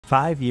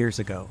5 years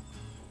ago,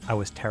 I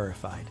was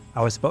terrified.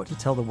 I was about to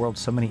tell the world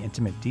so many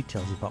intimate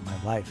details about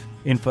my life,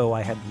 info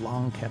I had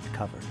long kept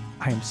covered.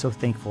 I am so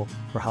thankful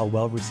for how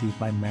well received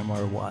my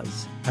memoir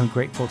was. I'm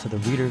grateful to the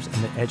readers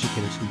and the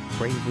educators who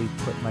bravely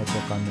put my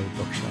book on their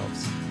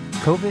bookshelves.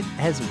 COVID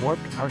has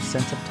warped our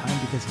sense of time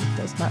because it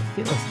does not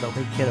feel as though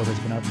Hey Kiddo has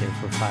been out there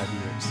for 5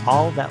 years.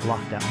 All that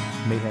lockdown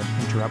may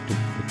have interrupted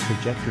the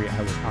trajectory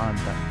I was on,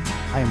 but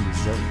I am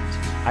resilient.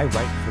 I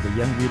write for the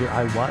young reader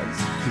I was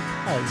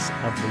because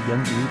of the young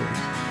readers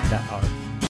that are